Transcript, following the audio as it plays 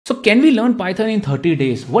So can we learn Python in 30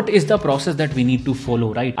 days? What is the process that we need to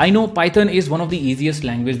follow, right? I know Python is one of the easiest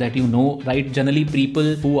language that you know, right? Generally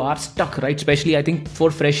people who are stuck, right? Especially I think for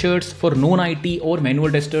freshers, for non-IT or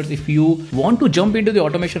manual testers, if you want to jump into the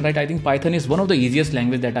automation, right? I think Python is one of the easiest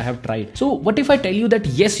language that I have tried. So what if I tell you that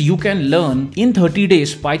yes, you can learn in 30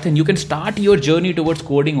 days Python, you can start your journey towards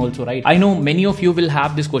coding also, right? I know many of you will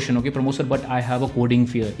have this question, okay, Pramod sir, but I have a coding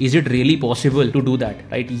fear. Is it really possible to do that,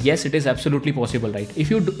 right? Yes, it is absolutely possible, right?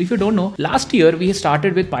 If you don't know, last year we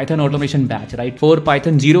started with Python automation batch, right? For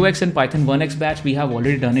Python 0x and Python 1x batch, we have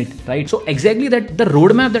already done it, right? So exactly that the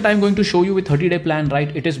roadmap that I'm going to show you with 30-day plan,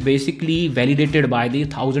 right? It is basically validated by the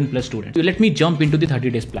 1,000+ students. So let me jump into the 30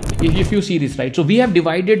 days plan. If you see this, right? So we have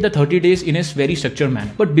divided the 30 days in a very structured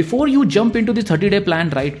manner. But before you jump into this 30-day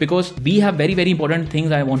plan, right? Because we have very, very important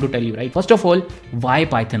things I want to tell you, right? First of all, why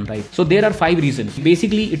Python, right? So there are 5 reasons.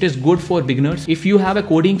 Basically, it is good for beginners. If you have a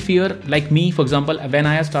coding fear like me, for example, when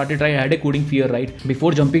I started, right, I had a coding fear, right?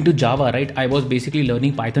 Before jumping to Java, right, I was basically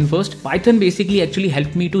learning Python first. Python basically actually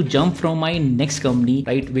helped me to jump from my next company,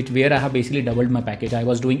 right, where I have basically doubled my package. I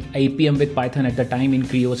was doing APM with Python at the time in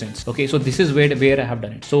CreoSense. Okay, so this is where I have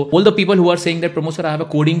done it. So all the people who are saying that Pramod sir, I have a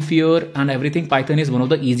coding fear and everything, Python is one of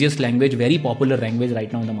the easiest language, very popular language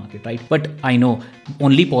right now in the market, right? But I know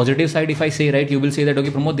only positive side if I say, right, you will say that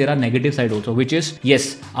okay, Pramod, there are negative side also, which is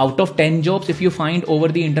yes, out of 10 jobs if you find over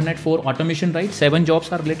the internet for automation, right, 7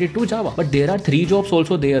 jobs are related to Java, but there are 3 jobs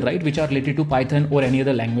also there, right, which are related to Python or any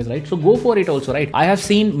other language, right? So go for it also, right? I have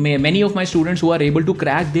seen many of my students who are able to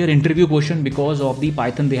crack their interview question because of the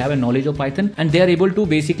Python. They have a knowledge of Python and they are able to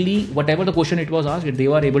basically whatever the question it was asked, they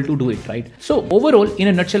were able to do it, right? So overall, in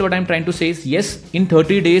a nutshell, what I'm trying to say is yes, in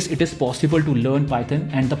 30 days it is possible to learn Python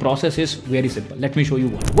and the process is very simple. Let me show you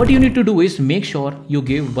what you need to do is make sure you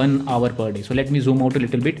give 1 hour per day. So let me zoom out a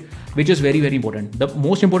little bit, which is very, very important. The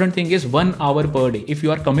most important thing is 1 hour per day. If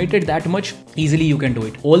you are committed that much, easily you can do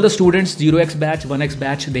it. All the students 0x batch, 1x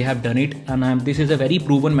batch, they have done it, and this is a very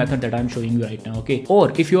proven method that I'm showing you right now. Okay,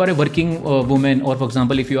 or if you are a working woman, or for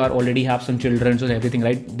example if you are already have some children, so everything,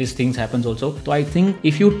 right, these things happens also. So I think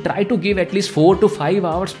if you try to give at least 4 to 5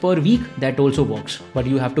 hours per week, that also works, but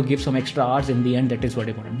you have to give some extra hours in the end. That is what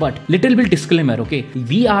important. But little bit disclaimer, okay,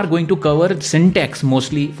 we are going to cover syntax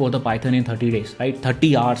mostly for the Python in 30 days, right?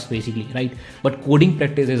 30 hours basically, right? But coding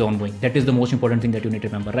practice is ongoing. That is the most important thing that you need to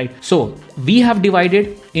remember, right? So we have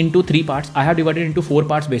divided into 3 parts. I have divided into 4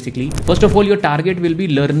 parts basically. First of all, your target will be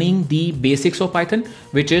learning the basics of Python,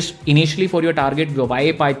 which is initially for your target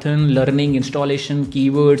why Python, learning installation,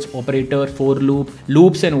 keywords, operator, for loop,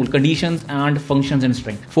 loops and all, conditions and functions and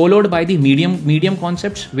string. Followed by the medium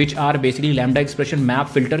concepts, which are basically lambda expression, map,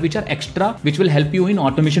 filter, which are extra, which will help you in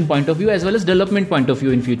automation point of view as well as development point of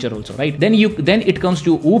view in future also, right? Then it comes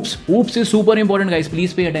to oops. Oops is super important, guys.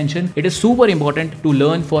 Please pay attention. It is super important to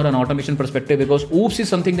learn for an automation perspective, because oops is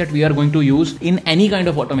something that we are going to use in any kind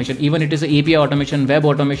of automation, even it is a API automation, web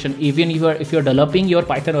automation, even if you're developing your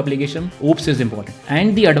Python application, oops is important.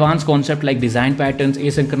 And the advanced concept like design patterns,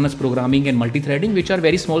 asynchronous programming and multi-threading, which are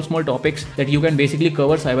very small topics that you can basically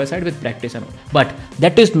cover side by side with practice and all. But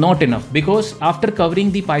that is not enough, because after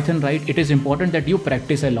covering the Python, right, it is important that you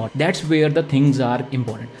practice a lot. That's where the things are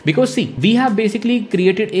important, because see, we have basically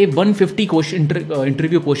created a 150 question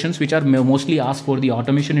interview questions, which are mostly asked for the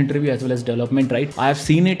automation interview as well as development, right? I have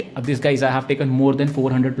seen it. These guys, I have taken more than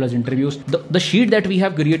 400+ interviews. The sheet that we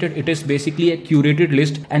have created, it is basically a curated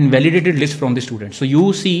list and validated list from the students. So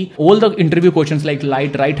you see all the interview questions like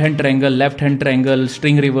right hand triangle, left hand triangle,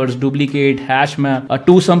 string reverse, duplicate, hash map,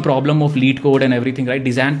 to some problem of lead code and everything, right?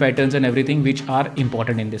 Design patterns and everything, which are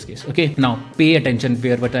important in this case. Okay, now pay attention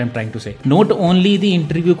where what I'm trying to say. Not only the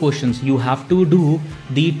interview questions, you have to do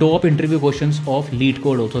the top interview questions of lead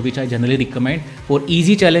code also, which I generally recommend. For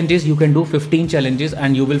easy challenges, you can do 15 challenges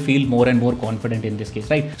and you will feel more and more confident in this case,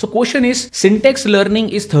 right? So question is, syntax learning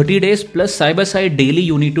is 30 days plus side by side daily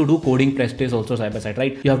you need to do coding practice also side by side,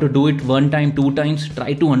 right? You have to do it 1 time, 2 times,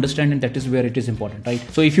 try to understand, and that is where it is important, right?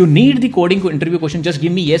 So if you need the coding interview question, just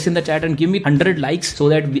give me yes in the chat and give me 100 likes so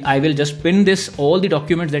that I will just pin all the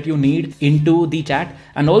documents that you need into the chat.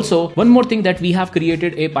 And also one more thing, that we have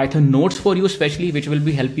created a Python notes for you especially, which will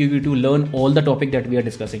be help you to learn all the topic that we are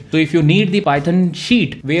discussing. So if you need the Python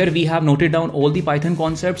sheet where we have noted down all the Python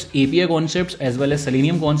concepts, API concepts, as well as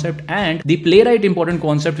Selenium concept and the playwright important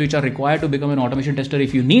concepts which are required to become an automation tester,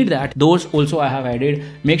 if you need that, those also I have added.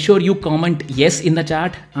 Make sure you comment yes in the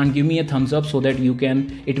chat and give me a thumbs up so that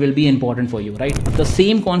it will be important for you, right? The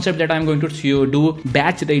same concept that I'm going to do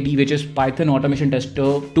batch ready, which is Python automation tester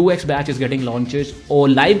 2x batch is getting launched, or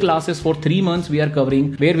live classes for 3 months we are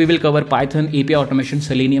covering, where we will cover Python, API automation,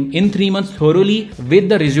 Selenium in 3 months thoroughly with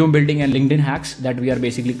the resume building and LinkedIn hacks. tracks that we are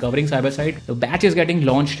basically covering side by side. The batch is getting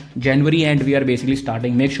launched January and we are basically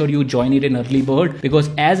starting. Make sure you join it in early bird, because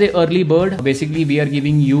as a early bird, basically we are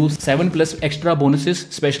giving you 7+ extra bonuses,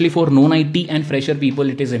 especially for non-IT and fresher people.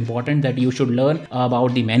 It is important that you should learn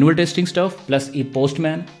about the manual testing stuff, plus a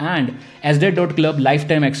Postman and sdet.club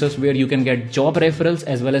lifetime access, where you can get job referrals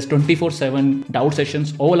as well as 24/7 doubt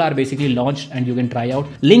sessions. All are basically launched and you can try out.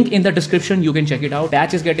 Link in the description, you can check it out.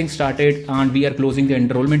 Batch is getting started and we are closing the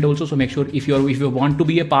enrollment also. So make sure if you want to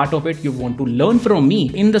be a part of it, you want to learn from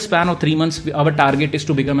me in the span of 3 months, our target is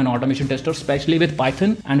to become an automation tester, especially with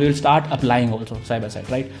Python, and we will start applying also side by side,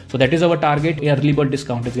 right? So that is our target. Early bird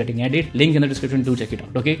discount is getting added. Link in the description, do check it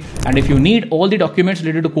out. Okay. And if you need all the documents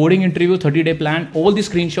related to coding interview, 30-day plan, all the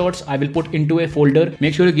screenshots I will put into a folder.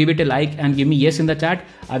 Make sure you give it a like and give me yes in the chat.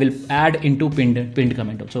 I will add into pinned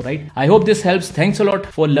comment also, right? I hope this helps. Thanks a lot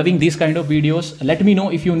for loving these kind of videos. Let me know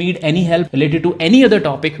if you need any help related to any other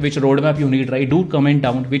topic, which roadmap you need, right? Do comment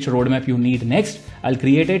down which roadmap you need next. I'll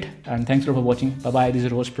create it. And thanks a lot for watching. Bye bye. This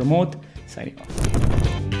is Rosh Pramod signing off.